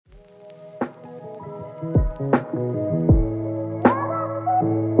All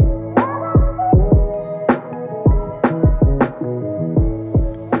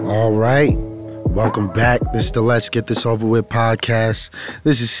right. Welcome back. This is the Let's Get This Over With podcast.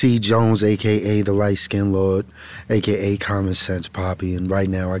 This is C. Jones, a.k.a. the Light Skin Lord, a.k.a. Common Sense Poppy. And right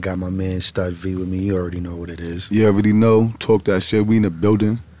now I got my man Stud V with me. You already know what it is. You already know. Talk that shit. We in the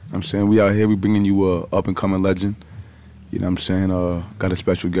building. I'm saying we out here. We bringing you a up-and-coming legend. You know what I'm saying? Got a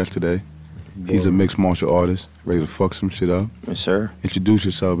special guest today. He's a mixed martial artist. Ready to fuck some shit up. Yes, sir. Introduce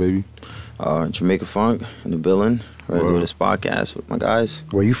yourself, baby. Jamaica Funk in the building. Ready to do this podcast with my guys.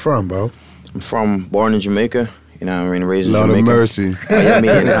 Where you from, bro? I'm born in Jamaica. You know what I mean? Raised in Lord Jamaica. of mercy.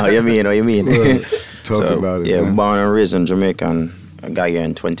 Oh, you mean. Talk about it, yeah, man. Born and raised in Jamaica, and I got here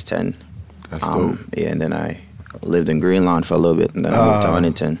in 2010. That's dope. Yeah, and then I lived in Greenlawn for a little bit, and then I moved to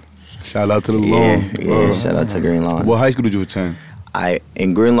Huntington. Shout out to the lawn. Yeah, shout out to Greenlawn. What high school did you attend? I lived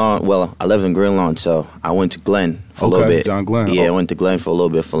in Greenlawn, so I went to Glenn for a little bit. John Glenn. Yeah, I went to Glenn for a little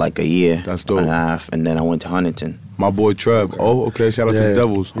bit for like a year. That's dope. And a half, and then I went to Huntington. My boy Trev. Oh, okay. Shout out to the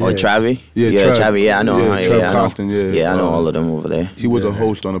Devils. Oh, Travi? Yeah, Travi. Yeah, I know. Yeah, Trev Constant, Yeah, I know all of them over there. He was a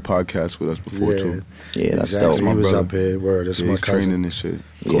host on the podcast with us before, too. Yeah, that's exactly. dope. He was brother. up here. Word, that's my he's cousin. training this shit.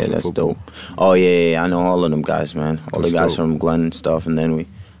 Yeah, that's dope. Oh, yeah, I know all of them guys, man. All the guys from Glenn and stuff. And then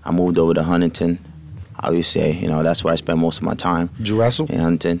I moved over to Huntington. Obviously, that's where I spent most of my time. Did you wrestle? In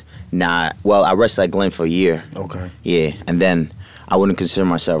Huntington. Nah, well, I wrestled at Glenn for a year. Okay. Yeah, and then I wouldn't consider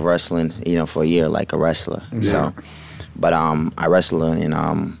myself wrestling, for a year like a wrestler. Yeah. So, but I wrestled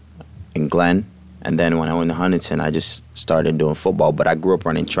in Glenn, and then when I went to Huntington, I just started doing football. But I grew up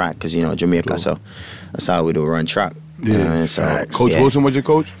running track because Jamaica, so that's how we do run track. Yeah. Coach Wilson was your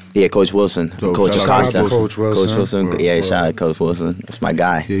coach? Yeah, Coach Wilson. Dope. Coach Shout out Acosta. to Coach Wilson. Coach Wilson. Yeah, shout out to Coach Wilson. That's my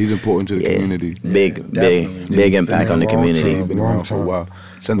guy. Yeah, he's important to the community. Big impact on the community. He's been around for a while.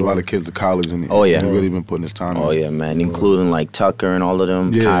 Sent a lot of kids to college, and Oh, yeah. he's really been putting his time in. Oh yeah, man, including like Tucker and all of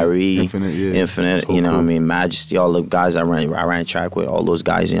them, Kyrie, Infinite, So what I cool. mean, Majesty, all the guys I ran track with, all those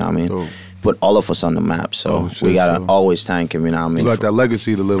guys, what I mean, Dope. put all of us on the map. So shit, we gotta always thank him, what I mean. You got that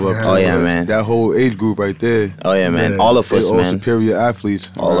legacy to live up to. Oh, yeah, bro. man. That whole age group right there. Oh yeah, man, Yeah. all of us, They're all man, superior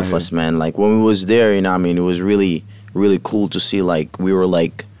athletes. all of us, man. Like when we was there, what I mean, it was really, really cool to see. Like we were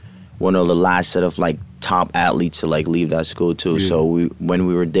like one of the last set of like top athletes to like leave that school too. Yeah. So when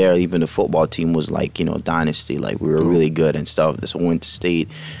we were there, even the football team was like dynasty. Like we were really good and stuff. So we went to state,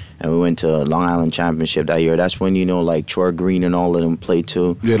 and we went to Long Island Championship that year. That's when like Troy Green and all of them played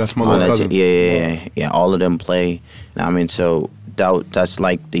too. Yeah, that's my All little that cousin. Yeah. All of them play. I mean, so that's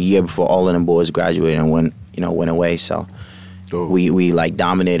like the year before all of them boys graduated and went away. So Dope. we like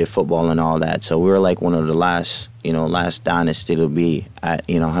dominated football and all that. So we were like one of the last dynasty to be at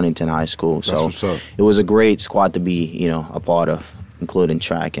Huntington High School. So what's up. it was a great squad to be a part of, including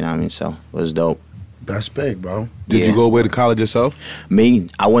track. I mean, so it was dope. That's big, bro. Did you go away to college yourself? Me,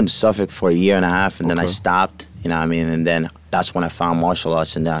 I went to Suffolk for a year and a half, and then I Okay. stopped. And then that's when I found martial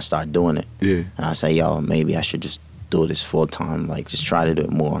arts, and then I started doing it. Yeah. And I said, maybe I should just do this full time, like just try to do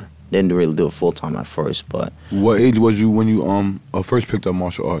it more. Didn't really do it full time at first, but What age was you when you first picked up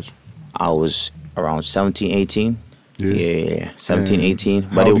martial arts? I was around 17, 18. Yeah, 17, And 18.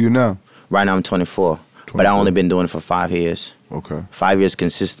 How old are you now? Right now I'm 24. But 24. I only been doing it for 5 years. Okay. 5 years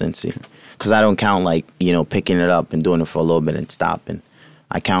consistency. Because I don't count like, picking it up and doing it for a little bit and stopping.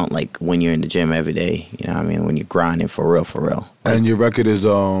 I count like when you're in the gym every day, when you're grinding for real. And your record is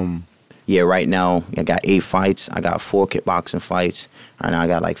Yeah, right now I got 8 fights. I got 4 kickboxing fights. Right now I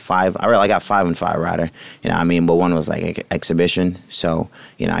got like 5. I got 5 and 5 rather. But one was like an exhibition. So,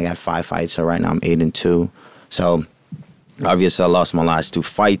 I got 5 fights. So right now I'm 8 and 2. So obviously I lost my last 2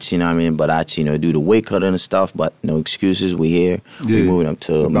 fights, But I had to, do the weight cut and stuff. But no excuses. We here. Yeah. We're moving up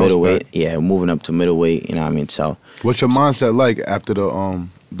to Bounce middleweight. back. Yeah, we're moving up to middleweight. So what's your mindset like after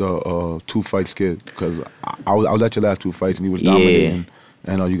the 2 fight skid? Because I was at your last 2 fights and you was dominating.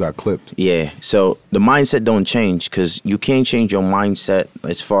 And you got clipped. Yeah, so the mindset don't change because you can't change your mindset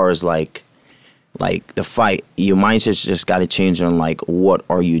as far as like the fight. Your mindset's just got to change on like what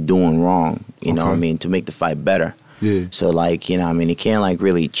are you doing wrong, you know what I mean, to make the fight better. Yeah. So like, it can't like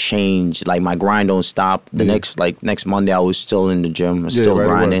really change. Like my grind don't stop. The next Monday I was still in the gym, still right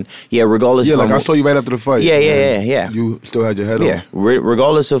grinding. away. Yeah, regardless. Yeah, if like I'm, I saw you right after the fight. Yeah. You still had your head Yeah, on.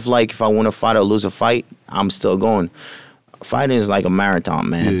 regardless of like if I win a fight or lose a fight, I'm still going. Fighting is like a marathon,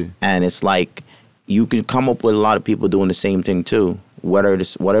 man. Yeah. And it's like you can come up with a lot of people doing the same thing too,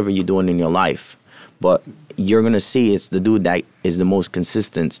 whatever you're doing in your life. But you're going to see it's the dude that is the most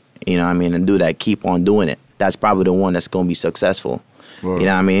consistent, and dude that keep on doing it. That's probably the one that's going to be successful. Right. You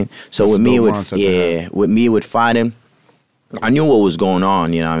know what I mean? So That's with a me, dope mindset to have. with fighting, I knew what was going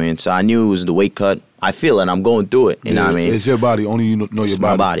on, So I knew it was the weight cut. I feel it. I'm going through it. You know what I mean? It's your body. Only you know It's your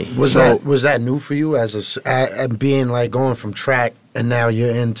my body. body. Was that new for you as being like going from track and now you're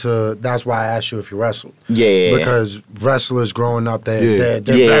into? That's why I asked you if you wrestled. Yeah. Because wrestlers growing up, they're Yeah.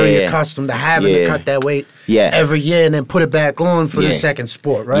 very accustomed to having to cut that weight every year and then put it back on for the second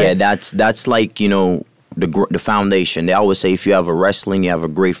sport, right? Yeah, that's like, you know, the foundation. They always say if you have a wrestling, you have a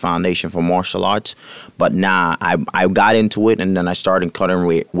great foundation for martial arts. But nah, I got into it and then I started cutting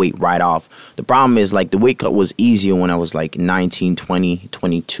weight right off. The problem is like the weight cut was easier when I was like 19, 20,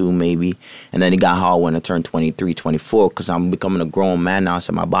 22 maybe. And then it got hard when I turned 23, 24 because I'm becoming a grown man now,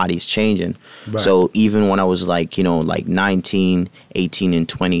 so my body's changing. Right. So even when I was like, you know, like 19, 18 and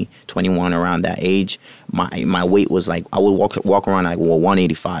 20, 21 around that age, my weight was like, I would walk around like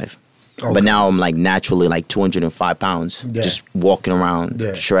 185. Okay. But now I'm like naturally like 205 pounds, just walking around,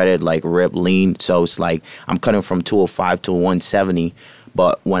 shredded, like ripped, lean. So it's like I'm cutting from 205 to 170.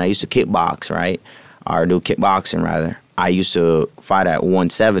 But when I used to kickbox, right, or do kickboxing rather, I used to fight at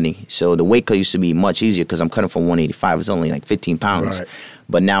 170. So the weight cut used to be much easier because I'm cutting from 185. It's only like 15 pounds. Right.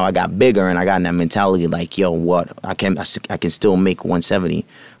 But now I got bigger and I got in that mentality like, yo, what? I can still make 170.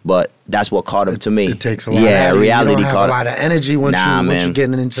 But that's what caught up to me. It takes a lot of energy. Reality you don't have caught a lot of energy once you're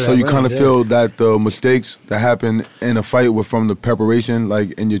getting into that. So you kind of ring, feel that the mistakes that happen in a fight were from the preparation,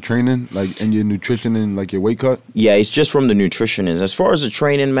 like in your training, like in your nutrition and like your weight cut? Yeah, it's just from the nutritionist. As far as the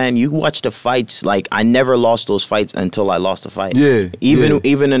training, man, you watch the fights. Like I never lost those fights until I lost the fight. Yeah.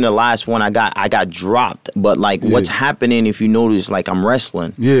 Even in the last one, I got dropped. But like what's happening, if you notice, like I'm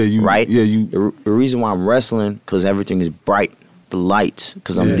wrestling. Yeah, right. Yeah, The reason why I'm wrestling because everything is bright, the lights,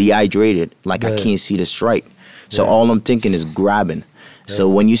 because I'm dehydrated. Like I can't see the strike. So all I'm thinking is grabbing. So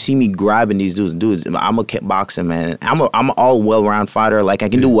when you see me grabbing these dudes, I'm a kickboxer, man. I'm an all well-round fighter. Like I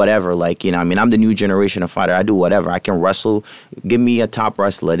can do whatever. Like, you know, I mean, I'm the new generation of fighter. I do whatever. I can wrestle. Give me a top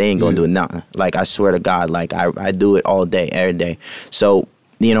wrestler. They ain't gonna do nothing. Like I swear to God, like I do it all day, every day. So,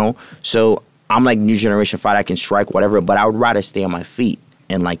 you know, I'm like new generation fighter. I can strike whatever, but I would rather stay on my feet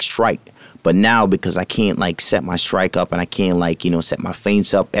and like strike. But now because I can't like set my strike up and I can't like, you know, set my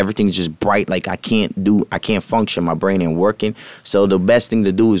feints up, everything's just bright. Like I can't function. My brain ain't working. So the best thing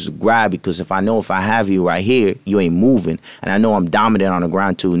to do is grab because if I have you right here, you ain't moving. And I know I'm dominant on the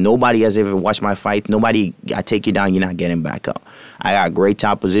ground too. Nobody has ever watched my fight. I take you down, you're not getting back up. I got great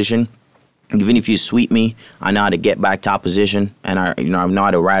top position. Even if you sweep me, I know how to get back top position, and I know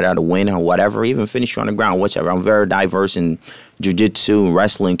how to ride out a win or whatever, even finish you on the ground, whichever. I'm very diverse in jiu-jitsu,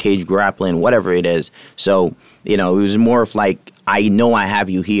 wrestling, cage grappling, whatever it is. So, you know, it was more of like, I know I have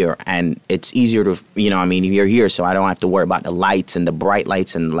you here, and it's easier to, you know, I mean, you're here, so I don't have to worry about the lights and the bright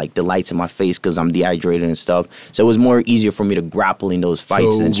lights and like the lights in my face because I'm dehydrated and stuff. So it was more easier for me to grapple in those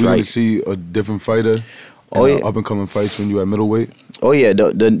fights than strike. So we're going to see a different fighter up and coming fights when you at middleweight? Oh yeah,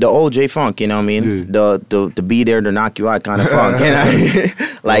 the old J Funk, you know what I mean? Yeah. The be there to knock you out kind of funk.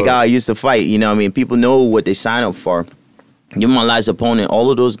 Like how I used to fight, you know what I mean? People know what they sign up for. Even my last opponent, all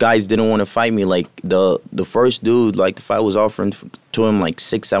of those guys didn't want to fight me. Like the first dude, like the fight was offered to him like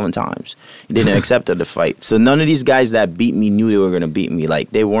 6-7 times. He didn't accept the fight. So none of these guys that beat me knew they were gonna beat me. Like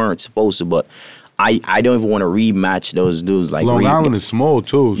they weren't supposed to, but I don't even want to rematch those dudes. Like Long Island is small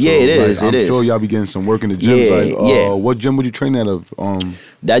too. So yeah, it is. I'm sure y'all be getting some work in the gym. What gym would you train out of?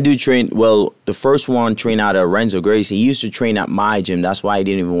 That dude trained, well, the first one trained out of Renzo Gracie. He used to train at my gym. That's why I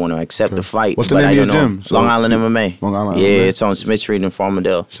didn't even want to accept the fight. What's the name of your gym? Long Island MMA. Long Island MMA. MMA. It's on Smith Street in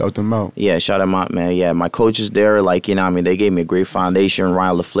Farmingdale. Shout them out. Yeah, shout them out, man. Yeah, my coaches there, like, you know what I mean, they gave me a great foundation.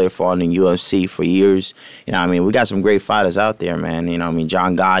 Ryan LaFleur fought in UFC for years. You know what I mean? We got some great fighters out there, man. You know what I mean?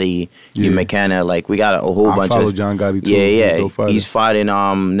 John Gotti, Hugh McKenna. Like, we got a whole bunch of... I follow John Gotti, too. Yeah. He's fighting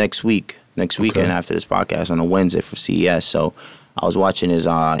next weekend after this podcast on a Wednesday for CES. So I was watching his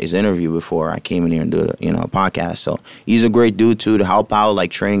interview before I came in here and do a podcast. So he's a great dude too to help out, like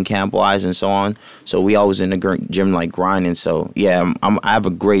training camp wise and so on. So we always in the gym like grinding. So yeah, I have a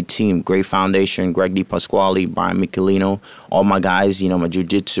great team, great foundation. Greg DiPasquale, Brian Michelino, all my guys. You know, my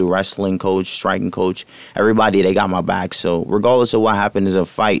jiu-jitsu, wrestling coach, striking coach, everybody, they got my back. So regardless of what happens in a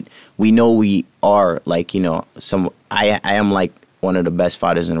fight, we know we are like, you know, I am like one of the best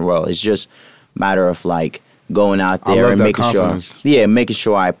fighters in the world. It's just a matter of like going out there and making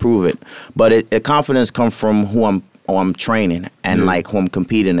sure I prove it. But the confidence comes from who I'm training and like who I'm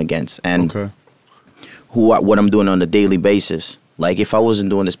competing against and what I'm doing on a daily basis. Like if I wasn't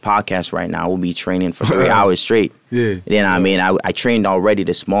doing this podcast right now, I would be training for 3 hours straight. Yeah. You know what I mean? I trained already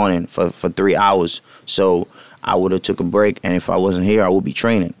this morning for 3 hours. So I would have took a break, and if I wasn't here, I would be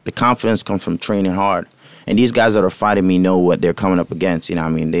training. The confidence comes from training hard. And these guys that are fighting me know what they're coming up against. You know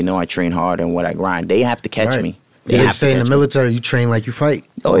what I mean? They know I train hard and what I grind. They have to catch me. They say in the military, you train like you fight.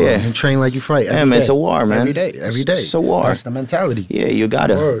 Oh, yeah. You train like you fight. Yeah, man, it's a war, man. Every day. It's a war. That's the mentality. Yeah, you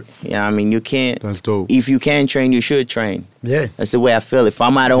gotta. Word. Yeah, I mean, you can't. That's dope. If you can train, you should train. Yeah. That's the way I feel. If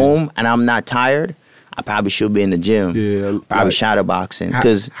I'm at home and I'm not tired, I probably should be in the gym. Yeah, Probably like- shadow boxing.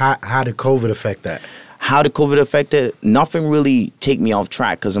 Because How did COVID affect that? how the COVID affected, nothing really take me off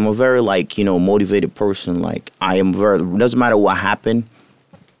track because I'm a very, like, you know, motivated person. Like, I am very, doesn't matter what happened.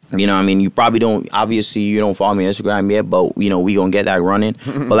 You know what I mean? You probably don't, obviously, you don't follow me on Instagram yet, but, you know, we gonna get that running.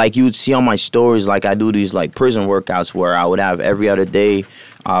 But, like, you would see on my stories, like, I do these, like, prison workouts where I would have every other day,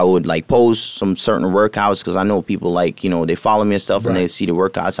 I would, like, post some certain workouts because I know people, like, you know, they follow me and stuff and they see the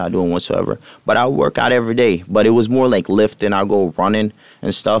workouts I do and whatsoever. But I would work out every day. But it was more like lifting. I'll go running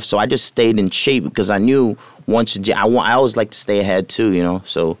and stuff. So I just stayed in shape because I knew once the gym, I always like to stay ahead too, you know.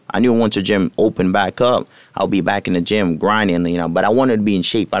 So I knew once the gym opened back up, I'll be back in the gym grinding, you know. But I wanted to be in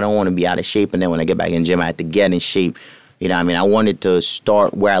shape. I don't want to be out of shape. And then when I get back in the gym, I had to get in shape. You know what I mean? I wanted to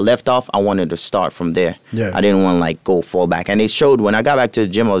start where I left off. I wanted to start from there. Yeah. I didn't want to, like, go fall back. And it showed when I got back to the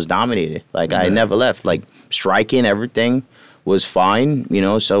gym, I was dominated. Like, I never left. Like, striking, everything was fine, you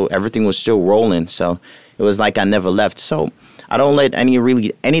know, so everything was still rolling. So it was like I never left. So I don't let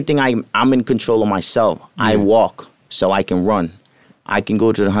anything I'm in control of myself. Yeah. I walk so I can run. I can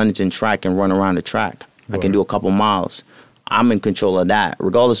go to the Huntington track and run around the track. Right. I can do a couple miles. I'm in control of that.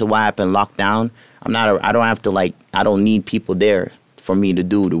 Regardless of what happened, lockdown, I don't have to, like, I don't need people there for me to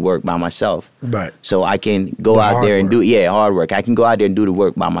do the work by myself. Right. So I can go out there and do, hard work. I can go out there and do the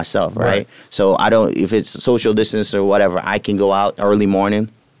work by myself, right? So I don't, if it's social distance or whatever, I can go out early morning,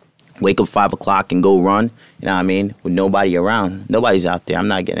 wake up 5 o'clock and go run, you know what I mean, with nobody around. Nobody's out there. I'm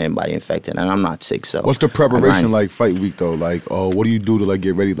not getting anybody infected, and I'm not sick, so. What's the preparation like fight week, though? Like, what do you do to, like,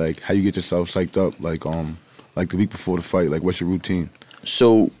 get ready? Like, how you get yourself psyched up, like the week before the fight? Like, what's your routine?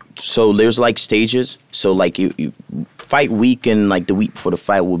 So there's, like, stages. So, like, you fight week and, like, the week before the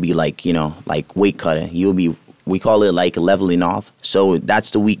fight will be, like, you know, like, weight cutting. We call it, like, leveling off. So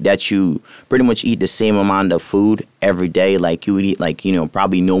that's the week that you pretty much eat the same amount of food every day. Like, you would eat, like, you know,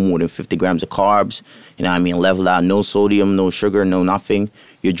 probably no more than 50 grams of carbs. You know what I mean? Level out, no sodium, no sugar, no nothing.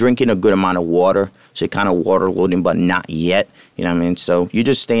 You're drinking a good amount of water. So you're kind of water loading, but not yet. You know what I mean? So you're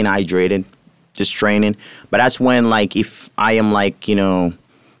just staying hydrated, just training. But that's when, like, if I am, like, you know,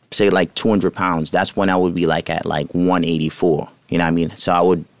 say, like, 200 pounds, that's when I would be, like, at, like, 184. You know what I mean? So I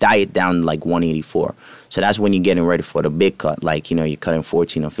would diet down to, like, 184. So that's when you're getting ready for the big cut. Like, you know, you're cutting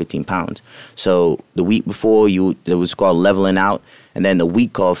 14 or 15 pounds. So the week before, it was called leveling out. And then the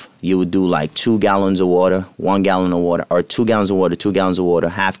week off, you would do, like, 2 gallons of water, 1 gallon of water, or 2 gallons of water, 2 gallons of water,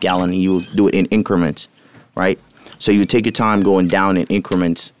 half gallon. And you would do it in increments, right? So you take your time going down in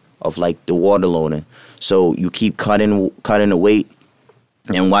increments of, like, the water loading. So you keep cutting the weight.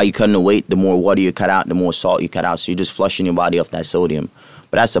 And while you're cutting the weight, the more water you cut out, the more salt you cut out. So you're just flushing your body off that sodium.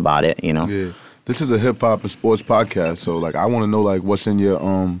 But that's about it, you know? Yeah. This is a hip-hop and sports podcast. So, like, I want to know, like, what's in your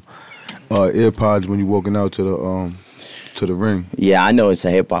earpods when you're walking out to the ring. Yeah, I know it's a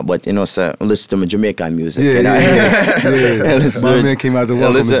hip-hop, but, you know, so listen to Jamaican music. Yeah, you know? yeah. My man came out to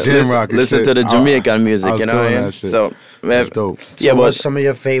welcome the gym rock. Listen to the Jamaican music, you know what I mean? So, man, dope. Yeah, so what's some of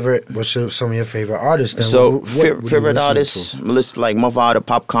your favorite artists then? So What favorite artists, listen like Mavado,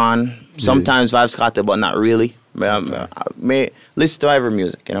 Popcorn, sometimes Vybz Kartel, but not really. I may listen to every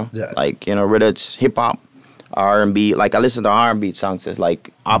music, you know? Yeah. Like, you know, whether it's hip hop, R&B, like I listen to R&B songs, it's like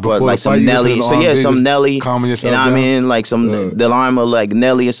opera, Before like the fight, some you Nelly. listen to So yeah, R&B, some Nelly. calming You yourself know what I down? mean? Like some Delima, like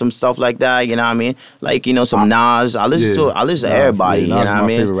Nelly and some stuff like that. You know what I mean? Like, you know, some Nas. I listen to everybody. Yeah, you know Nas what is I my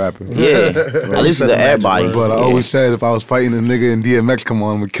mean? favorite rapper. Yeah, I listen to everybody. But I Yeah. always said if I was fighting a nigga and DMX come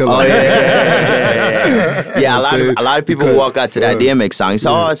on, we'd kill him. Oh yeah. Yeah, a lot of people Because- walk out to that DMX song. It's a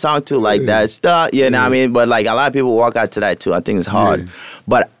hard song too, like that stuff. You know what I mean? But like a lot of people walk out to that too. I think it's hard. Yeah.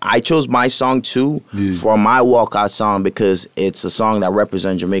 But I chose my song too for my walkout song because it's a song that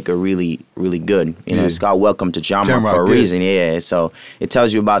represents Jamaica really, really good. You know, it's called "Welcome to Jamrock" for a reason. Yeah, so it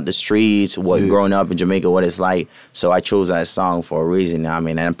tells you about the streets, what growing up in Jamaica, what it's like. So I chose that song for a reason. You know what I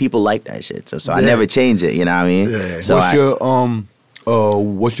mean, and people like that shit. So I never change it. You know what I mean? Yeah. So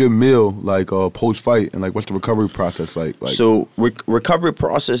What's your meal like post fight, and like what's the recovery process like? So recovery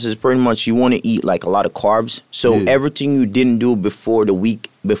process is pretty much you want to eat like a lot of carbs. So everything you didn't do before the week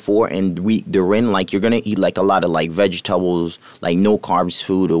before and week during, like you're gonna eat like a lot of like vegetables, like no carbs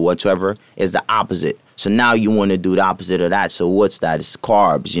food or whatsoever, is the opposite. So now you want to do the opposite of that. So what's that? It's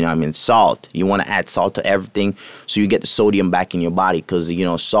carbs, you know what I mean? Salt. You want to add salt to everything so you get the sodium back in your body because, you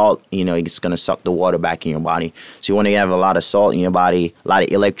know, salt, you know, it's going to suck the water back in your body. So you want to have a lot of salt in your body, a lot of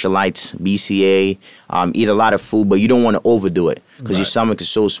electrolytes, BCA, eat a lot of food, but you don't want to overdo it because your stomach is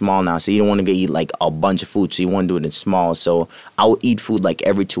so small now. So you don't want to eat like a bunch of food. So you want to do it in small. So I would eat food like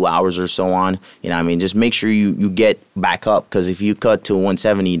every 2 hours or so on. You know what I mean? Just make sure you get back up because if you cut to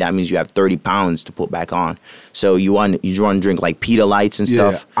 170, that means you have 30 pounds to put back on. So you want to drink like Pedialytes and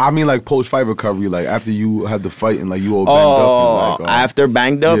stuff. I mean like post-fight recovery, like after you had the fight and like you all banged up. And, like, after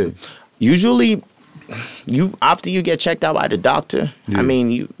banged up? Yeah. Usually, after you get checked out by the doctor, I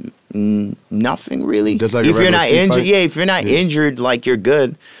mean, nothing really. Just like if you're not injured, fight? If you're not injured, like you're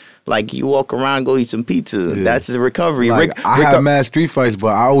good. Like you walk around, go eat some pizza. Yeah. That's the recovery. Like, I have mad street fights, but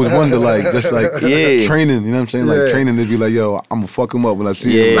I always wonder, like, just like training. You know what I'm saying? Like training, they'd be like, "Yo, I'm gonna fuck him up when I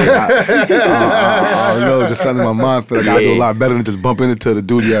see him." Like, I don't know, just something in my mind feel like I do a lot better than just bumping into the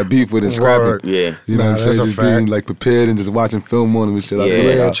dude you had beef with and scrapping. Yeah, you know what I'm saying? Just being like prepared and just watching film on him and shit.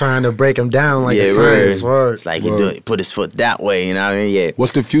 Yeah, trying to break him down like a science. It's like you put his foot that way. You know what I mean? Yeah.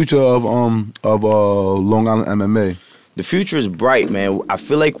 What's the future of Long Island MMA? The future is bright, man. I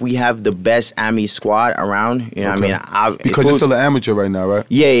feel like we have the best AMI squad around. You know what I mean? Because you're still an amateur right now, right?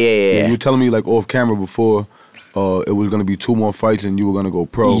 Yeah. You were telling me like off camera before it was going to be 2 more fights and you were going to go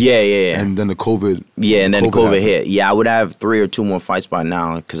pro. Yeah. And then the COVID. Yeah, and then COVID hit. Yeah, I would have 3 or 2 more fights by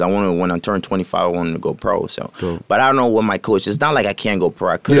now because when I turned 25, I wanted to go pro. So, but I don't know what my coach. It's not like I can't go pro.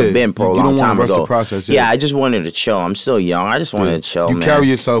 I could have been pro a long time ago. The process, yeah, I just wanted to chill. I'm still young. I just wanted to chill. You carry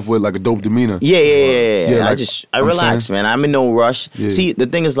yourself with like a dope demeanor. Yeah. I relax, man. I'm in no rush. Yeah. See, the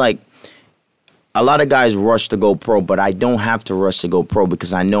thing is like, a lot of guys rush to go pro, but I don't have to rush to go pro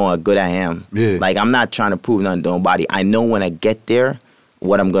because I know how good I am. Yeah. Like I'm not trying to prove nothing to nobody. I know when I get there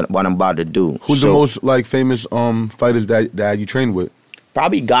what I'm about to do. Who's the most like famous fighters that you trained with?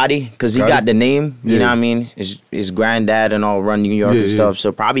 Probably Gotti, because he got the name. You know what I mean? His granddad and all run New York and stuff.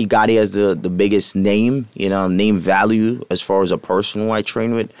 So probably Gotti has the biggest name, you know, name value as far as a person who I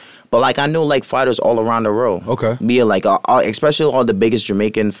train with. But like I know like fighters all around the world. Okay. Be it like especially all the biggest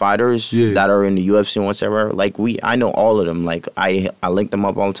Jamaican fighters that are in the UFC and whatever. Like I know all of them. Like I link them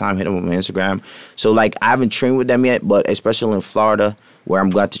up all the time, hit them on my Instagram. So like I haven't trained with them yet, but especially in Florida, where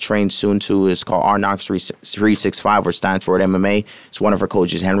I'm going to train soon too. It's called Arnox 365, or stands for MMA. It's one of our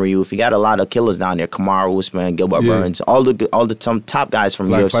coaches, Henry Youth. You got a lot of killers down there: Kamaru Usman, Gilbert Burns, all the top guys from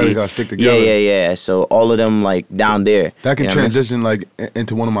UFC. Fighters gotta stick together. Yeah. So all of them like down there. That can transition like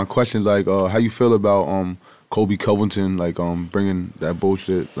into one of my questions, like how you feel about Kobe Covington, like bringing that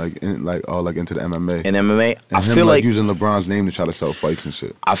bullshit like into the MMA. In MMA, and I feel like using LeBron's name to try to sell fights and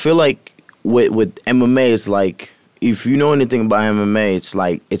shit. I feel like with MMA, it's like, if you know anything about MMA, it's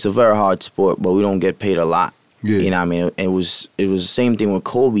like it's a very hard sport, but we don't get paid a lot. Yeah. You know what I mean? It was the same thing with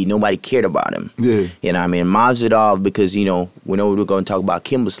Kobe. Nobody cared about him. Yeah. You know what I mean? Masvidal, because, you know we were going to talk about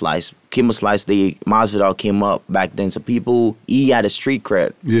Kimber Slice. Masvidal came up back then. So he had a street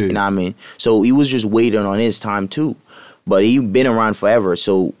cred. Yeah. You know what I mean? So he was just waiting on his time too. But he been around forever.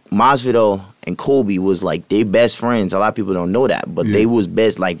 So Masvidal and Kobe was like they best friends. A lot of people don't know that, but they was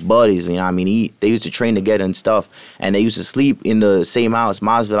best like buddies. You know what I mean? They used to train together and stuff, and they used to sleep in the same house.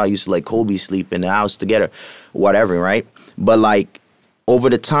 Masvidal used to let Kobe sleep in the house together, whatever, right? But like over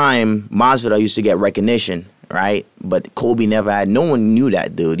the time, Masvidal used to get recognition, right? But Kobe never had. No one knew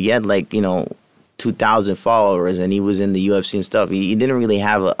that dude. He had 2,000 followers, and he was in the UFC and stuff. He didn't really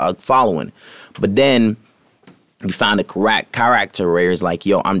have a following, but then he found a correct character where it's like,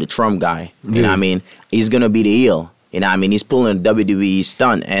 yo, I'm the Trump guy. You know what I mean? He's going to be the heel. You know what I mean? He's pulling a WWE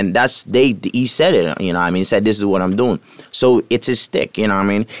stunt. And he said it, you know what I mean? He said, this is what I'm doing. So it's his stick, you know what I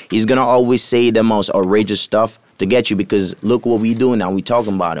mean? He's going to always say the most outrageous stuff to get you because look what we doing now. We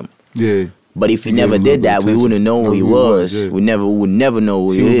talking about him. Yeah. But if he never did that, we wouldn't know who he was. Yeah. We would never know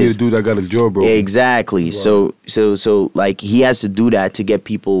who he is. He a dude that got his jaw broken. Exactly. Wow. So like he has to do that to get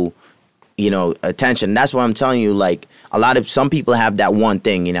people, attention. That's what I'm telling you. Like some people have that one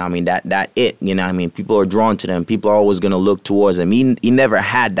thing, you know what I mean? That it, you know what I mean? People are drawn to them. People are always going to look towards them. He never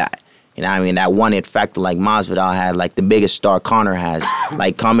had that, you know what I mean? That one it factor like Masvidal had, like the biggest star Conor has.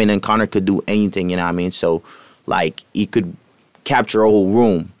 Like come in and Conor could do anything, you know what I mean? So like he could capture a whole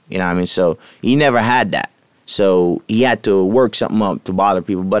room, you know what I mean? So he never had that. So he had to work something up to bother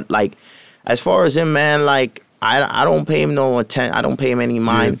people. But like as far as him, man, like I don't pay him no attention. I don't pay him any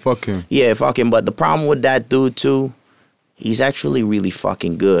mind. Yeah, fuck him. Yeah, fuck him. But the problem with that dude too, he's actually really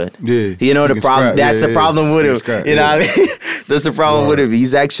fucking good. Yeah. You know the problem. That's the problem with him. You know what I mean? That's the problem with him.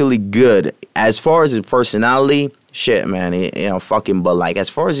 He's actually good. As far as his personality, shit, man, fucking. But like as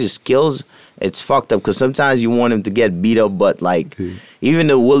far as his skills, it's fucked up because sometimes you want him to get beat up, but like even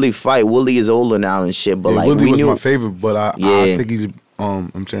the Willie fight, Willie is older now and shit. But like Willie we knew was my favorite, but I think he's.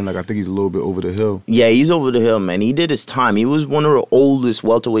 I'm saying like I think he's a little bit over the hill. Yeah, he's over the hill, man. He did his time. He was one of the oldest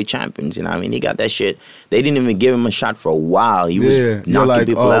welterweight champions. You know what I mean? He got that shit. They didn't even give him a shot for a while. He was knocking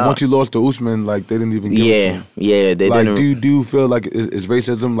people out. Once you lost to Usman, like they didn't even give it to him. Yeah, they like, didn't. Do you feel like is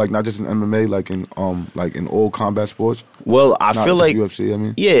racism like not just in MMA, like in all combat sports? Well, I not feel like UFC. I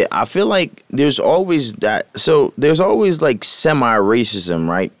mean, yeah, I feel like there's always that. So there's always like semi-racism,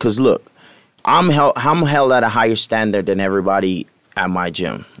 right? Because look, I'm held at a higher standard than everybody at my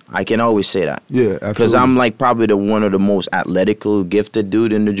gym. I can always say that. Yeah, absolutely. Because I'm like probably one of the most athletically gifted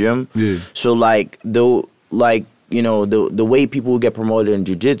dude in the gym. Yeah. So like the way people get promoted in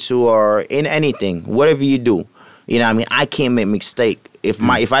jiu-jitsu or in anything, whatever you do, you know what I mean? I can't make mistake. If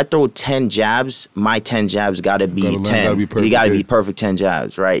I throw 10 jabs, my 10 jabs gotta be 10. You gotta be perfect 10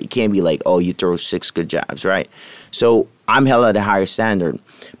 jabs, right? You can't be like, oh, you throw 6 good jabs, right? So I'm held at a higher standard.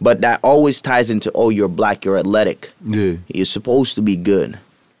 But that always ties into, oh, you're black, you're athletic. Yeah. You're supposed to be good.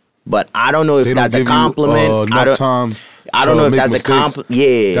 But I don't know if that's a compliment. I don't know if that's a compliment.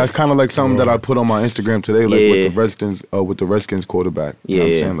 Yeah. That's kind of like something that I put on my Instagram today, like with the Redskins quarterback. You know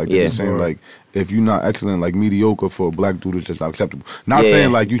what I'm saying? Like they're just saying like if you're not excellent, like mediocre for a black dude is just not acceptable. Not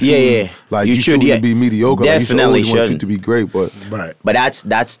saying like you should like you should be mediocre. Definitely like, you want you to be great, but that's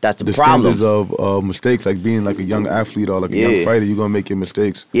the problem. Standards of mistakes, like being like a young athlete or like a young fighter, you're gonna make your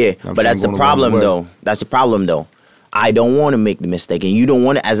mistakes. Yeah, you know but that's the problem though. That's the problem though. I don't want to make the mistake, and you don't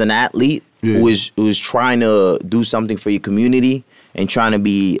want to, as an athlete who is trying to do something for your community and trying to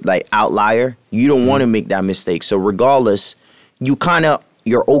be like outlier. You don't want to make that mistake. So regardless,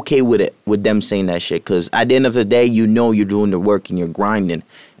 you're okay with it, with them saying that shit, because at the end of the day, you know you're doing the work and you're grinding.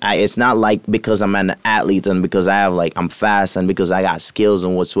 It's not like because I'm an athlete and because I'm fast and because I got skills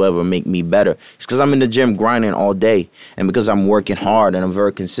and whatsoever make me better. It's because I'm in the gym grinding all day and because I'm working hard and I'm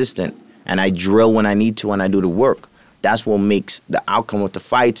very consistent and I drill when I need to and I do the work. That's what makes the outcome of the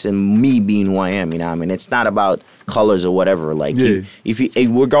fights and me being who I am. You know what I mean? It's not about colors or whatever. Like, if you,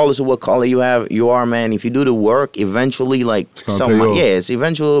 regardless of what color you are, man. If you do the work, eventually,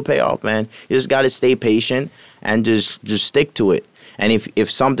 eventually it'll pay off, man. You just gotta stay patient and just stick to it. And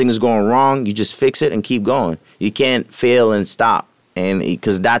if something is going wrong, you just fix it and keep going. You can't fail and stop, and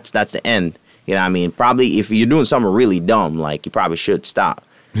because that's the end. You know what I mean? Probably if you're doing something really dumb, like you probably should stop.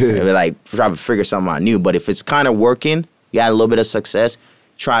 Like try to figure something out new. But if it's kind of working, you got a little bit of success,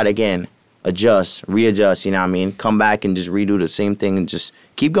 try it again, adjust, readjust. You know what I mean? Come back and just redo the same thing and just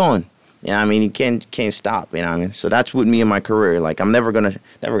keep going. You know what I mean? You can't stop. You know what I mean? So that's with me in my career. Like I'm never gonna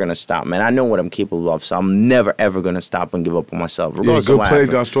stop, man. I know what I'm capable of, so I'm never ever gonna stop and give up on myself. Regardless good play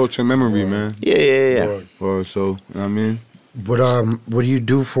got short-term memory, man. Yeah. Or so, you know what I mean? What do you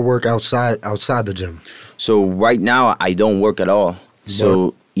do for work outside the gym? So right now I don't work at all.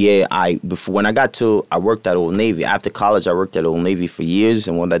 So yeah, I worked at Old Navy. After college, I worked at Old Navy for years,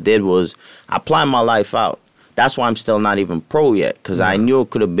 and what I did was I planned my life out. That's why I'm still not even pro yet, because I knew it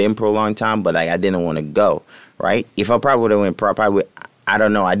could have been pro a long time, but I didn't want to go, right? If I probably would have went pro, I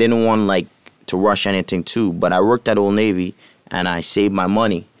don't know. I didn't want to rush anything too, but I worked at Old Navy, and I saved my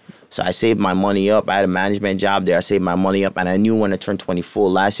money. So I saved my money up. I had a management job there. I saved my money up, and I knew when I turned 24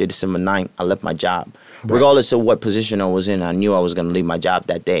 last year, December 9th, I left my job. Right. Regardless of what position I was in, I knew I was going to leave my job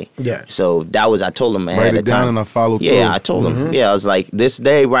that day. Yeah. So I told him ahead of time. Write it down and I followed through. Yeah, I told him. Yeah, I was like, this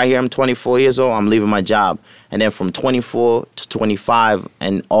day right here, I'm 24 years old, I'm leaving my job. And then from 24 to 25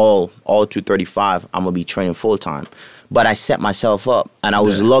 and all through 35, I'm going to be training full time. But I set myself up, and I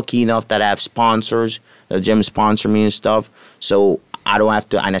was lucky enough that I have sponsors. The gym sponsor me and stuff. So I don't have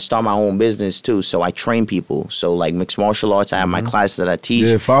to, and I start my own business too. So I train people. So like mixed martial arts, I have my classes that I teach.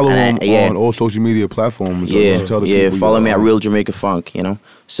 Yeah, follow him on all social media platforms. Follow me at Real Jamaica Funk. You know,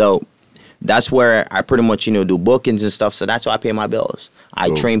 so that's where I pretty much do bookings and stuff. So that's how I pay my bills.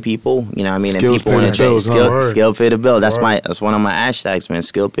 I train people. You know what I mean? Skills and people want to skill pay the bill. That's one of my hashtags, man.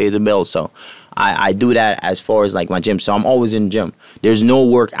 Skill pay the bill. So I do that as far as like my gym. So I'm always in the gym. There's no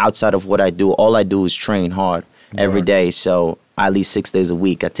work outside of what I do. All I do is train hard every day. So at least 6 days a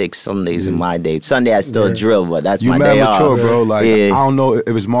week. I take Sundays in my day. Sunday I still drill, but that's my day off. You mature, bro. Like I don't know if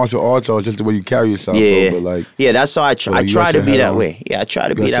it's martial arts or just the way you carry yourself. Bro, but that's how I try to be that way. Yeah, I try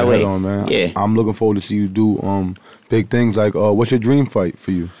to be that way. Man. Yeah, I'm looking forward to see you do big things. Like, what's your dream fight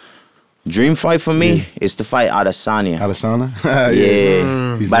for you? Dream fight for me is to fight Adesanya. Adesanya?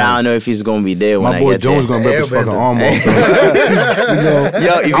 Yeah. He's But nice. I don't know if he's going to be there when My I boy get Jones there. gonna rip his fucking arm off.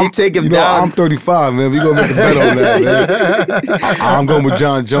 Yo, if you take him down. I'm 35, man. We gonna make a bet on that, man. I'm going with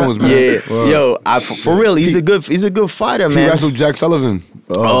John Jones, man. Yeah. Word. Yo, for real, he's a good fighter, He man. wrestled Jack Sullivan.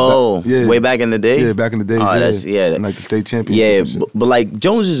 Way back in the day? Yeah, back in the days. Oh, yeah. that's, yeah. And, like the state championship. Yeah, and shit. but like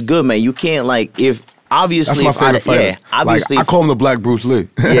Jones is good, man. You can't like if obviously That's my favorite fighter. yeah, obviously Like, I call him the Black Bruce Lee.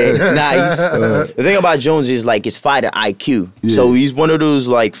 yeah, nice. The thing about Jones is like his fighter IQ. Yeah. So he's one of those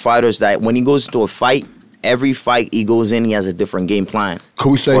like fighters that when he goes into a fight, every fight he goes in, he has a different game plan. Could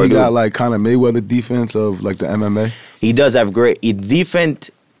we say For a he got dude. like kind of Mayweather defense of like the MMA? He does have great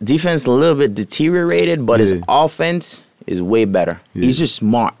defense a little bit deteriorated, but his Yeah. offense is way better. Yeah. He's just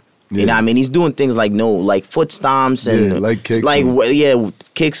smart. You Yeah. know what I mean? He's doing things like foot stomps and Yeah, leg kicks like and-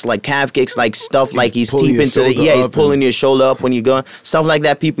 kicks like calf kicks, like stuff like he's pulling deep your into the shoulder he's up pulling and- your shoulder up when you're going stuff like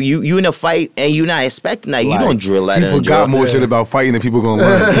that. People, you in a fight and you're not expecting that. You Like, don't drill that. in a People drill. got more shit about fighting than people gonna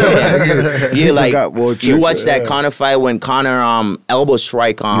learn. Yeah, like got more you tricks, watched that Conor fight when Conor elbow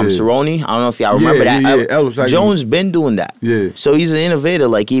strike Cerrone. I don't know if y'all remember that. Yeah, elbow strike. Jones been doing that. Yeah. So he's an innovator.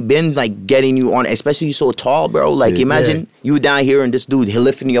 Like he been like getting you on, especially you so tall, bro. Like Yeah. imagine you down here and this dude he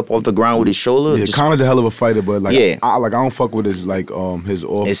lifting you up off the ground with his shoulder. Yeah, Just- Connor's a hell of a fighter, but like, Yeah. I don't fuck with his like his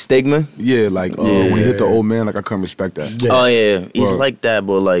off. his stigma. Yeah, like when he hit the old man, like I couldn't respect that. Yeah. Oh yeah, he's Word. like that,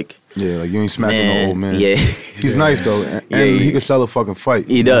 but like Yeah, like you ain't smacking the old man. Yeah. He's nice though, and, Yeah, and he- he can sell a fucking fight.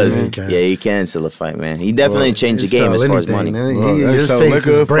 He does. he can. Yeah, he can still a fight, man. He definitely changed the He game as sell far as anything, money. man. Well, they His sell face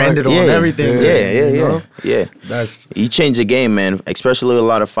liquor, is branded fight. on Yeah. everything. Yeah. you know? Yeah. That's He changed the game, man. Especially a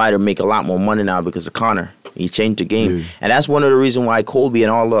lot of fighters make a lot more money now because of Conor. He changed the game, Yeah. and that's one of the reasons why Kobe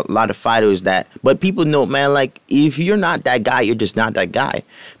and a lot of fighters that. But people know, man. Like if you're not that guy, you're just not that guy.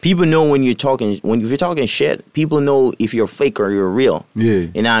 People know when you're talking if you're talking shit. People know if you're fake or you're real. Yeah.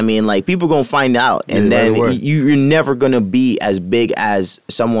 You know what I mean? Like people gonna find out, and Yeah, then right away. you're never gonna be as big as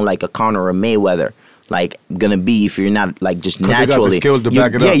someone like a Conor or Mayweather. Like gonna be if you're not like just 'Cause they got the naturally. skills to You-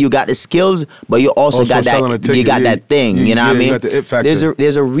 back it yeah, up. you got the skills, but you also got selling a that. You ticket, got yeah. that thing. You- You know what I yeah, mean? you got the it factor.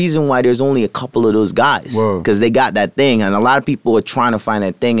 There's a reason why there's only a couple of those guys Whoa. because they got that thing, and a lot of people are trying to find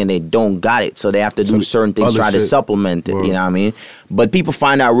that thing and they don't got it, so they have to do So certain things, other try to shit. supplement it. Whoa. You know what I mean? But people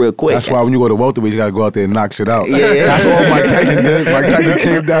find out real quick. That's why when you go to welterweight, you gotta go out there and knock shit out. Yeah. That's what Mike Tyson did. Mike Tyson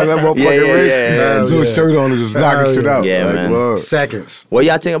came down that motherfucking Yeah, ring, yeah. threw his shirt on and just knocking shit out. Yeah, like, man. word. seconds. What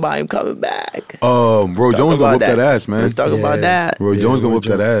y'all think about him coming back? Roy Talk Jones gonna about whip that ass, man. Let's talk Yeah. about that. Roy Yeah, Jones gonna Roy whip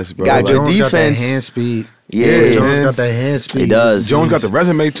that ass, bro. Got Like, good Jones got that defense. hand speed. Yeah, Jones man. got that hand speed. He does. Jones got the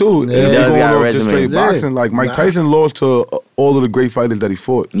resume too. Yeah. If He you does going got a off just resume. straight Yeah. boxing. Like Mike Nah. Tyson lost to all of the great fighters that he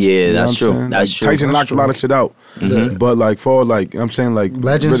fought. Yeah, You know that's what I'm true. saying? That's Like, true. Tyson That's knocked a lot of shit out, but like for like you know what I'm saying like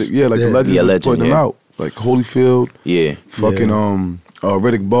Legends? Riddick, yeah, like Yeah. the legends Yeah, was legend, putting them yeah. out. Like Holyfield, Yeah. fucking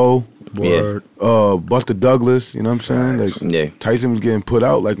Riddick Bowe, Word. Buster Douglas. You know what I'm saying? Like Yeah. Tyson was getting put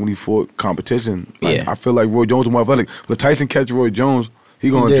out like when he fought competition. Like, Yeah. I feel like Roy Jones was more athletic, but if Tyson catch Roy Jones, he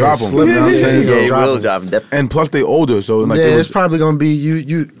gonna Yeah, drop him. slip You know what I'm down. saying? Yeah, So- he drop will him. drop him. and plus they older, so like yeah, it was, it's probably gonna be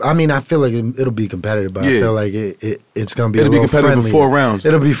you. I mean, I feel like it'll be competitive, but I Yeah. feel like it's gonna be It'll a be little competitive for friendly. 4 rounds.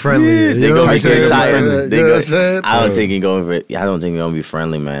 It'll be friendly. They you know gonna what be I'm Tyson saying? getting gonna be tired. friendly. They You know go- what I'm saying? I don't think he's going for it. I don't think he's gonna be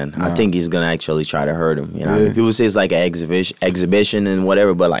friendly, man. I think he's gonna actually try to hurt him. You know, what I mean? Yeah. People say it's like an exhibition and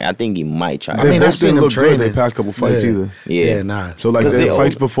whatever, but like I think he might try. I mean, both I've seen didn't him look good training. their past couple fights Yeah. either. Yeah. nah. So like 'Cause their they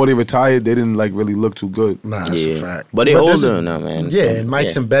fights old. before they retired, they didn't like really look too good. Nah, that's a Yeah, fact. but they this older is- now, man. Yeah, So, and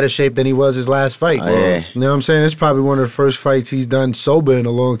Mike's yeah. in better shape than he was his last fight. Oh, yeah. You know what I'm saying? It's probably one of the first fights he's done sober in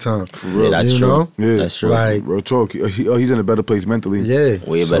a long time. Yeah, that's you true. know? Yeah, That's true. Like, Real talk. He's in a better place mentally. yeah.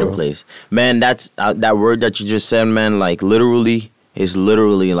 Way a better So, place, man. That's that word that you just said, man. Like literally, is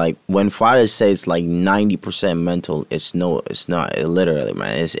literally like when fighters say it's like 90% mental. It's not. It literally,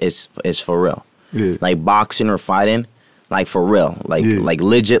 man. It's for real. Yeah. Like boxing or fighting, like for real. Like Yeah. like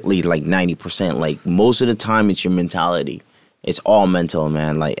legitly, like 90%. Like most of the time, it's your mentality. It's all mental,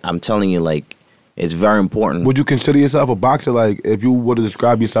 man. Like I'm telling you, like it's very important. Would you consider yourself a boxer? Like, if you were to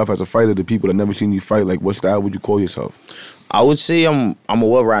describe yourself as a fighter to people that never seen you fight, like, what style would you call yourself? I would say I'm a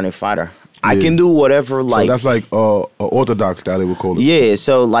well-rounded fighter. I Yeah. can do whatever. Like so that's like a orthodox style they would call it. yeah,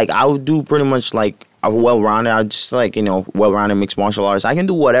 so like I would do pretty much like I'm well-rounded. I just like well-rounded mixed martial arts. I can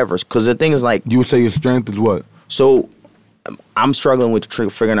do whatever. Because the thing is like You would say your strength is what? so. I'm struggling with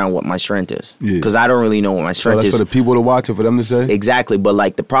figuring out what my strength is Yeah. because I don't really know what my So strength that's is. for the people to watch and for them to say? Exactly, but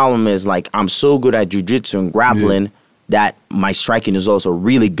like the problem is like I'm so good at jujitsu and grappling that my striking is also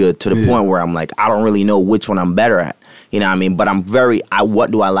really good to the Yeah. point where I'm like I don't really know which one I'm better at. You know what I mean? But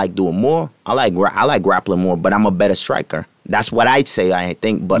what do I like doing more? I like grappling more, but I'm a better striker. That's what I'd say. I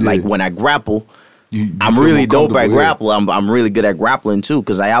think, but Yeah. like when I grapple, I'm feel really more dope at comfortable, yeah. grappling. I'm really good at grappling too,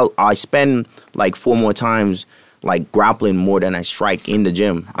 because I spend like 4 more times like grappling more than I strike in the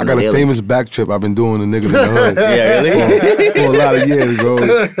gym. I got a famous back trip I've been doing the niggas in the hood. Yeah, really? For a lot of years, bro.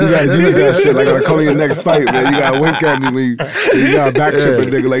 You gotta use that shit. Like, I call your next fight, man. You gotta wink at me when you gotta back trip a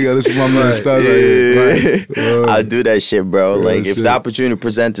nigga like, yo, this is my man Stud right here. I'll do that shit, bro. Like, if shit. the opportunity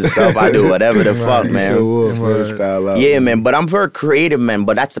presents itself, I do whatever the fuck, man. Yeah, man. But I'm very creative, man.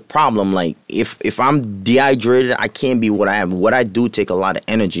 But that's the problem. Like, if I'm dehydrated, I can't be what I am. What I do take a lot of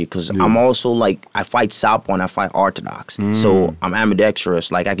energy, because I'm also like, I fight southpaw and I fight orthodox. So I'm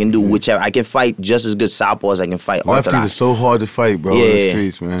ambidextrous. Like, I can do whichever. I can fight just as good southpaw as I can fight orthodox. Lefties are so hard to fight, bro, in the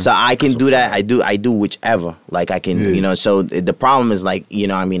streets, man. So I can do that. I do whichever. Like, I can, you know. So the problem is, like, you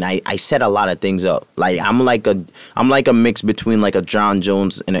know, I mean, I set a lot of things up. Like, I'm like a mix between like a John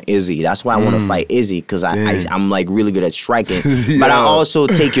Jones and an Izzy. That's why I want to fight Izzy, because I'm like really good at striking, but I also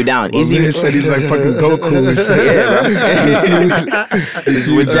take you down. Izzy said he's like fucking Goku and shit. Yeah, bro. It's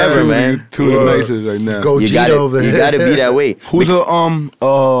whichever, man. Two of the nicest right now. Go You gotta be that way. Who's a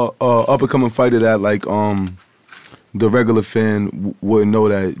up and coming fighter that like the regular fan wouldn't know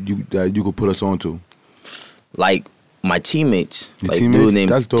that you could put us on to? Like my teammates, Your like teammates? dude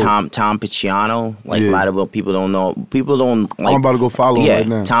named That's dope. Tom Picciano. Like a lot of people don't know. People don't like. I'm about to go follow him right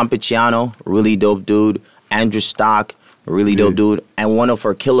now. Tom Picciano, really dope dude. Andrew Stock, really dope dude. And one of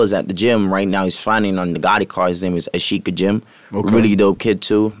our killers at the gym right now, he's fighting on the Gotti card. His name is Ashika Jim. Okay. Really dope kid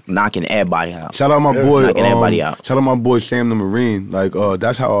too, knocking everybody out. Shout out my boy. Knocking everybody out. Shout out my boy Sam the Marine. Like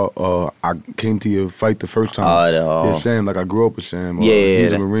that's how I came to your fight the first time. Yeah, Sam. Like I grew up with Sam.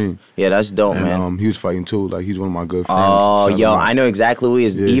 He's a Marine. Yeah, that's dope, And, man. he was fighting too. Like he's one of my good friends. Oh, Shout yo, out. I know exactly who he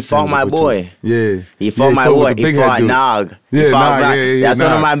is. Yeah, He fought Sam's my a good boy. too. Yeah. He fought my fought boy. with the He big head fought dude. Nog. Yeah, He fought Nog, Nog. yeah, That's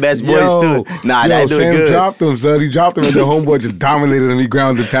one of my best boys Yo, too. Nah, that dude Sam good. dropped him, son. He dropped him, and the homeboy just dominated him. He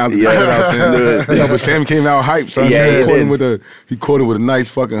grounded pound. Yeah. But Sam came out hyped, son. Yeah, he caught him with a nice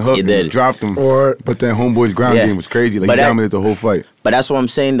fucking hook. He and did. dropped him. Or- But then homeboy's ground Yeah. game was crazy. Like But he that- dominated the whole fight. But that's what I'm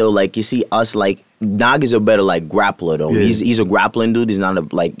saying though. Like you see us, like Nog is a better like grappler though. Yeah. He's a grappling dude. He's not a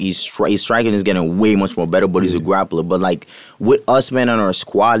like his striking is getting way much more better, but he's a grappler. But like with us, man, on our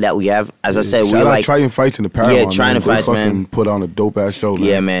squad that we have, as I said, Shout we out like Trying Fights in the Paramount. Yeah, Trying man. Fights, They man. fucking put on a dope ass show, man.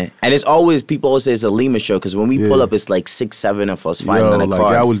 Yeah, man. And it's always people always say it's a Lima show, because when we pull Yeah. up, it's like 6, 7 of us fighting Yo, on the like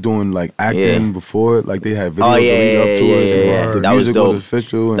card. I was doing like acting before it. Like they had videos Oh, yeah, leading up to yeah, it. yeah, and yeah. The That was music dope. was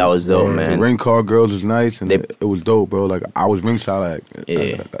official. And That was dope, man. The ring card girls was nice, and They- it was dope, bro. Like I was ringside. Like,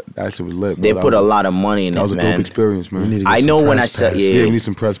 Yeah. that shit was lit. Bro. They That put was a lot of money in That it, was a man. dope experience, man. We need to get I some know when I press said, passes. Yeah, we need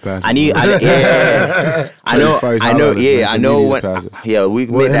some press passes. I need, man. I know, Fights, I know, highlighters, man, yeah, I some know media when, passes. yeah, we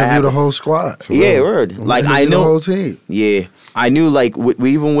We'll made that interview happen. the whole squad. Yeah, word. Like I Interview the know, whole team. yeah, I knew like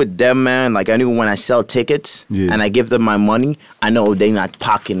we even with them, man. Like I knew when I sell tickets Yeah. and I give them my money, I know they're not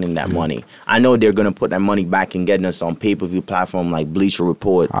pocketing that money. I know they're gonna put that money back and getting us on pay-per-view platform like Bleacher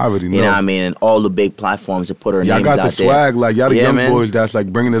Report. I already You know know. what I mean? And all the big platforms to put our Y'all names got out the swag, there. like y'all the Yeah, young man. boys that's like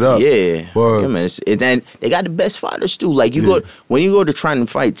bringing it up. Yeah, Word. yeah, man. And they got the best fighters too. Like you go when you go to Trying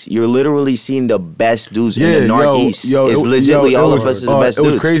Fights, you're literally seeing the best dudes in the Northeast. It's legitimately all of us is the best It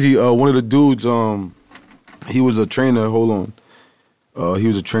dudes. was crazy. One of the dudes, he was a trainer. Hold on, he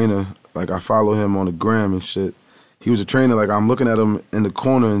was a trainer. Like I follow him on the gram and shit. He was a trainer. Like I'm looking at him in the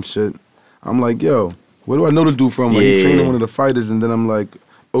corner and shit. I'm like, yo, where do I know this dude from? Like he's Yeah. training one of the fighters, and then I'm like,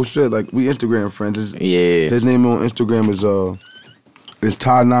 oh shit, like we Instagram friends. Yeah. His name on Instagram is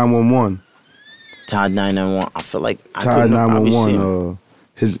Todd911. Todd 991. I feel like I Todd couldn't probably see him.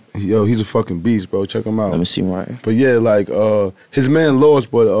 911. He's a fucking beast, bro. Check him out. Let me see right. But yeah, like his man lost,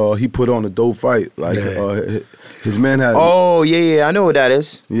 but he put on a dope fight. Like his man had. Oh yeah, I know what that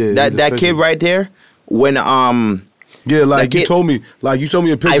is. Yeah, that he's that kid official. right there. When Yeah, like That you kid- told me, like you showed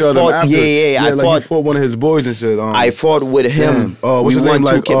me a picture I of him fought- after. yeah, I like fought- you fought one of his boys and shit. I fought with him, what's we his won name?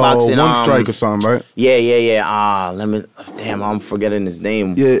 2 Like kickboxing. One Strike or something, right? Yeah. I'm forgetting his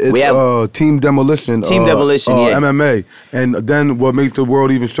name. Yeah, it's we have Team Demolition. Team Demolition, yeah. MMA. And then what makes the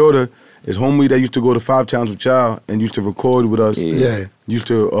world even shorter is homie that used to go to 5 Towns with Child and used to record with us. Yeah. Used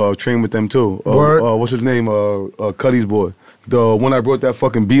to train with them too. Word. What's his name? Cuddy's boy. The one I brought that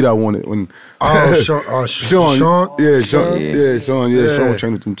fucking beat I wanted when. Oh, Sean. Sean. Yeah, Sean. Yeah. Yeah, Sean. Yeah, Yeah. Sean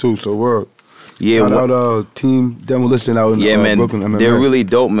trained with them too. So word. yeah, Shout wha- out Team Demolition out in yeah, man. Brooklyn MMA. They're really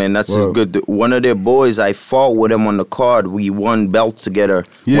dope, man. That's just Word. good. One of their boys, I fought with him on the card. We won belts together.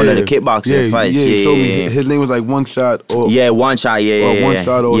 One of the kickboxing fights. Yeah, Yeah, told yeah, me yeah. his name was like One Shot. Or, Yeah, One Shot. Yeah, Or yeah, One yeah.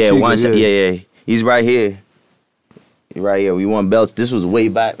 Shot or yeah, Ortega, One Shot. yeah. Yeah. He's right here. He's right here. We won belts. This was way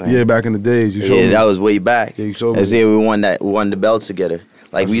back, man. Yeah, back in the days. You showed Yeah, me. that was way back. Yeah, you showed me. That's it. We won the belts together.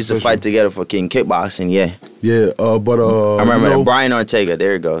 Like we used to fight together for King Kickboxing. Yeah. Yeah. But I remember you know, Brian Ortega.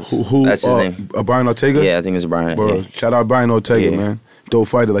 There it goes. Who? That's his name. Brian Ortega. Yeah, I think it's Brian. Bro, Yeah. shout out Brian Ortega, man. Dope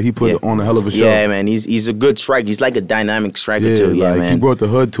fighter. Like he put on a hell of a show. Yeah, man. He's a good striker. He's like a dynamic striker too. Yeah, like, man. He brought the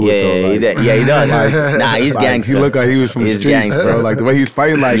hood to it though. Like, He does. Nah, he's gangster. He looked like he was from the streets, gangster. bro. Like the way he was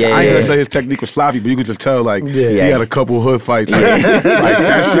fighting, like I ain't gonna say his technique was sloppy, but you could just tell like he had a couple hood fights. Like, like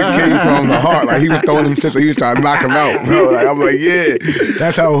that shit came from the heart. Like he was throwing them shit, so he was trying to knock him out, bro. Like I'm like, yeah,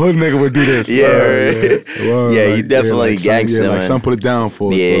 that's how a hood nigga would do this. Yeah, he definitely gangster, man. Like some put it down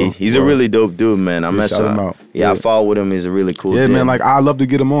for Yeah, us, he's a really dope dude, man. I mess shout him out. Yeah, I fought with him. He's a really cool dude. Yeah, man, like I love to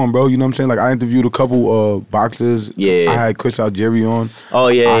get him on, bro. You know what I'm saying? Like I interviewed a couple boxers. Yeah. I had Chris Algieri on. Oh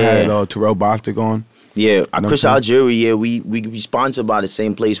yeah. I had Terrell Bostic on. Yeah, Chris Algieri, we sponsored by the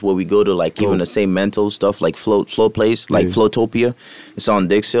same place where we go to, like even the same mental stuff, like flow place, like Flowtopia. It's on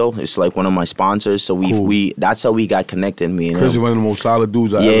Dix Hill. It's like one of my sponsors. So we that's how we got connected. Me and Chris him. is one of the most solid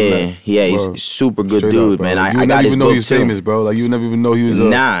dudes I ever met. Yeah, he's a super good Straight dude, up, man. You I got his even know book he was too. famous, bro. Like you would never even know he was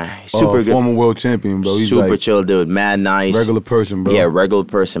super good, former world champion, bro. He's super like chill dude, mad nice, regular person, bro. Yeah, regular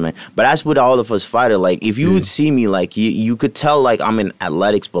person, man. But that's with all of us fighter. Like if you would see me, like you could tell, like I'm in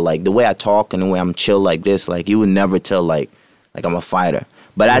athletics, but like the way I talk and the way I'm chill like this, like you would never tell, like I'm a fighter.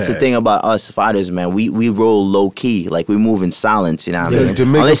 But that's the thing about us fighters, man. We roll low key, like we move in silence. You know what I mean?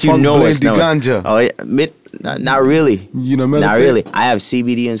 Jamaica Unless you know us. ganja. Oh, yeah, not really. You know, not really. I have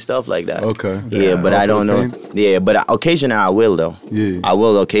CBD and stuff like that. Okay. Yeah, but I don't know. Yeah, but occasionally I will though. Yeah. I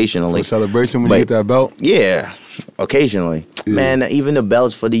will occasionally. For celebration when you get that belt. Yeah. Occasionally, man. Even the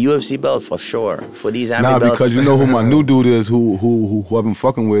belts for the UFC belt, for sure. For these MMA belts. Because you know who my new dude is, who I've been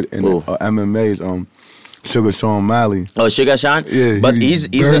fucking with in MMA is Sugar Sean Malley. Oh, Sugar Sean? Yeah, but he's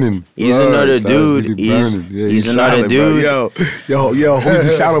another dude. He's another dude. Yo, who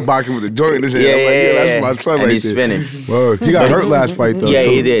be shadow boxing with the joint in his hand? Yeah, that's my son and right he's there. spinning. Word. He got hurt last fight though. Yeah,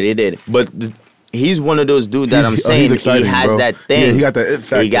 too. he did. But he's one of those dudes that I'm saying exciting, he has bro. that thing. Yeah, he got the it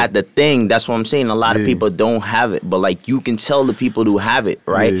factor. He got the thing. That's what I'm saying. A lot of people don't have it, but like you can tell the people who have it,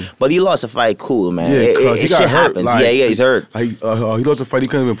 right? Yeah. But he lost a fight, cool, man. Yeah, it shit happens. Like, he's hurt. He lost a fight. He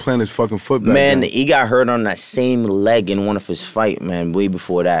couldn't even plant his fucking foot back. Man, then. he got hurt on that same leg in one of his fight, man. Way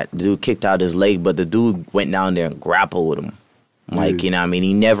before that, the dude kicked out his leg, but the dude went down there and grappled with him. Like, you know what I mean?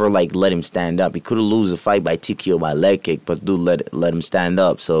 He never, like, let him stand up. He could have lost the fight by TKO by leg kick, but dude let him stand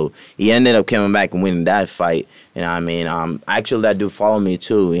up. So he ended up coming back and winning that fight. You know what I mean? Actually, that dude followed me,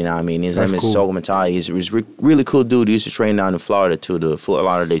 too. You know what I mean? His name is Sogo Matali. He's a really cool dude. He used to train down in Florida, too, the Fort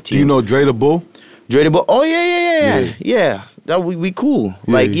Lauderdale team. Do you know Dre the Bull? Dre the Bull? Oh, yeah. That we cool.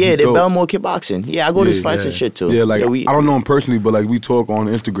 Like, they're Belmore kickboxing. Yeah, I go to his fights and shit, too. Yeah, like, I don't know him personally, but, like, we talk on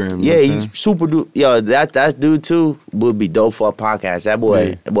Instagram. Yeah, he's super dude. Yo, that dude, too, would be dope for a podcast. That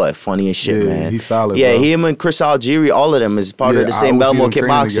boy funny as shit, man. He's solid, Yeah, bro. him and Chris Algieri, all of them is part of the same Belmore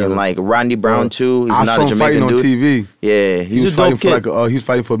kickboxing. Like, Randy Brown, too. He's another Jamaican dude. I saw him fighting on TV. Yeah, he's a dope kid. He's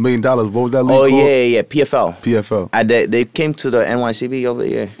fighting for $1 million. What was that league called? Yeah, PFL. PFL. They came to the NYCB over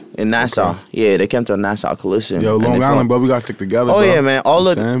here in Nassau. Okay. Yeah, they came to Nassau Coliseum. Yo, Long Island, bro, we gotta stick together. Oh, bro. yeah, man. All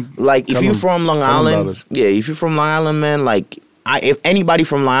of like, if you're from Long Island, if you're from Long Island, man, like, if anybody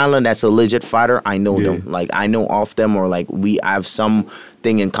from Long Island that's a legit fighter, I know them. Like, I know of them, or like we have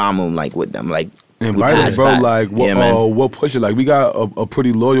something in common, like with them. Like, invite us, bro. Like, what push it? Like, we got a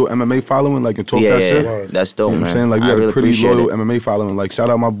pretty loyal MMA following. Like, and talk that shit. Yeah, that's dope, you know man. What I'm saying? Like, we got a pretty loyal MMA following. Like, shout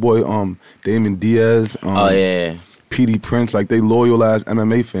out my boy, Damon Diaz. PD Prince, like they loyal ass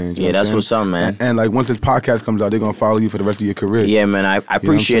MMA fans. Yeah, that's what's up, man. And like once this podcast comes out, they're gonna follow you for the rest of your career. Yeah, man. I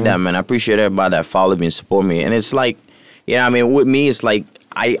appreciate that, man. I appreciate everybody that follow me and support me. And it's like, you know what I mean? With me, it's like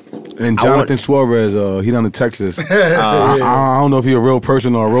And Jonathan Suarez, he down in Texas. I don't know if he a real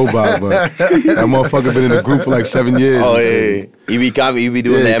person or a robot, but that motherfucker been in the group for like 7 years. Oh, yeah. He be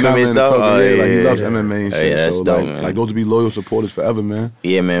doing the MMA stuff? He loves MMA and shit. Yeah, that's so dope, like, man. like those will be loyal supporters forever, man.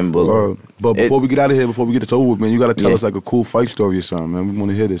 Yeah, man. But before we get out of here, before we get this over with, man, you gotta tell us like a cool fight story or something, man. We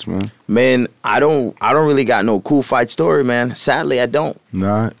wanna hear this, man. Man, I don't really got no cool fight story, man. Sadly, I don't.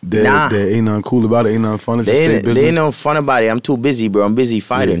 Nah. There ain't nothing cool about it, ain't nothing fun. There ain't no fun about it. I'm too busy, bro. I'm busy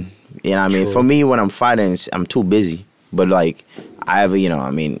fighting. Yeah. You know what I mean? Sure. For me, when I'm fighting, I'm too busy. But like, I have,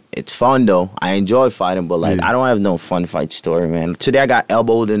 it's fun though. I enjoy fighting, but like, I don't have no fun fight story, man. Today I got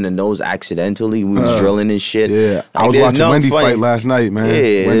elbowed in the nose accidentally. We was drilling and shit. Yeah, like, I was watching Wendy fight last night, man.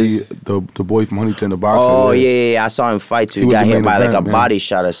 Yeah, Wendy, the boy from Huntington, the boxer. Oh yeah, I saw him fight too. He got hit by like a body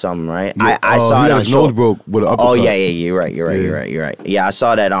shot or something, right? Yeah. I saw it on his nose broke with an uppercut. Oh yeah, you're right. Yeah, I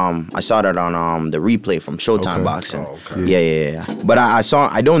saw that on the replay from Showtime Boxing. Oh, okay. Yeah. But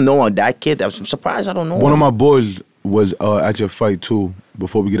I don't know that kid. I'm surprised I don't know. One of my boys was at your fight too.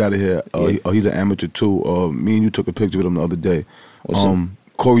 Before we get out of here, he's an amateur too. Me and you took a picture with him the other day.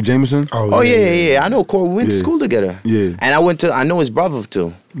 Corey Jameson? Oh yeah. I know Corey. We went to Yeah. school together. Yeah. And I know his brother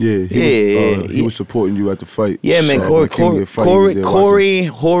too. Yeah, he was supporting you at the fight. Yeah, man. So, Corey,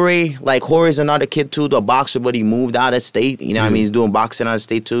 Corey's another kid too, the boxer, but he moved out of state. You know what I mean? He's doing boxing out of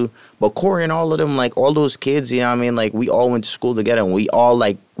state too. But Corey and all of them, like all those kids, you know what I mean? Like we all went to school together, and we all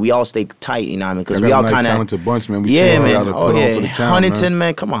stay tight. You know what I mean? Because we all kind of talented bunch, man. We yeah, man. For the town, Huntington,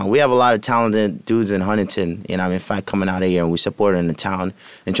 man. Come on, we have a lot of talented dudes in Huntington. You know what I mean? In fact, coming out of here, and we supporting the town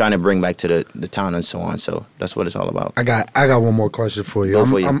and trying to bring back to the town and so on. So that's what it's all about. I got one more question for you. Go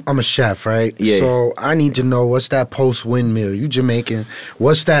for you. I'm a chef, right? Yeah. So I need to know, what's that post-win meal? You Jamaican.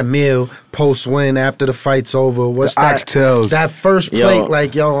 What's that meal post-win after the fight's over? What's The that? oxtails. That first plate, Yo.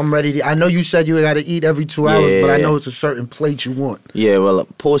 like, yo, I'm ready to. I know you said you got to eat every 2 hours, but I Yeah. know it's a certain plate you want. Yeah, well,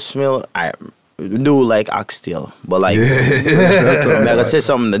 post meal, I do like oxtail, but like, Yeah. like I said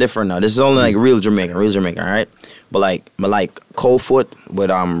something different now. This is only like real Jamaican, all right? But like cold foot with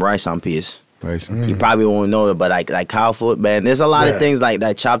rice and peas. Right. You probably won't know it, but like cow foot, man. There's a lot of things like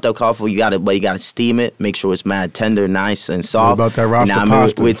that chopped up cow foot. You gotta steam it, make sure it's mad tender, nice and soft. What about that Rasta You know what I mean?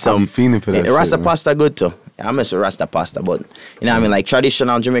 pasta? With some I be fiending for that Yeah, Rasta shit, man. pasta good too. I miss Rasta pasta, but you know what I mean, like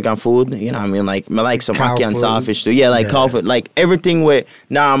traditional Jamaican food. You know what I mean, like I like some Cow ackee and food. saltfish too. Yeah, like cow food, like everything with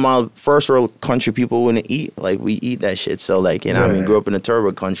I'm first world country people wouldn't eat. Like we eat that shit. So like you know what I mean, grew up in a third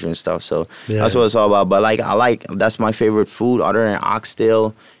world country and stuff. So that's what it's all about. But like that's my favorite food other than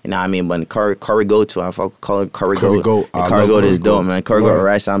oxtail. You know what I mean? But curry goat too. I fuck call it curry Curry goat. goat. And I curry love goat curry is dope, goat. man. Curry goat, Word.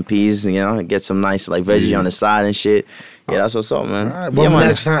 rice and peas. You know, get some nice like veggie on the side and shit. Yeah, that's what's up, man. All right. Well,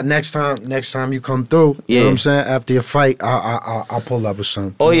 man. next time you come through, you know what I'm saying? After your fight, I'll pull up with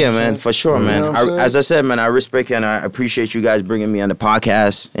some. Oh You know yeah, what I'm man, saying? for sure, You man. know what I'm saying? As I said, man, I respect and I appreciate you guys bringing me on the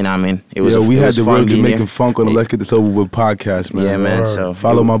podcast. You know what I mean? It was We it had was the fun real being Jamaican here. funk on the Let's Get This Over With podcast, man. Yeah, man. Word. So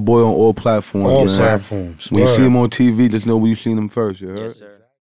Follow my boy on all platforms, All man. platforms. When you Word. see him on TV, just know where you seen him first, you heard? Yes, sir.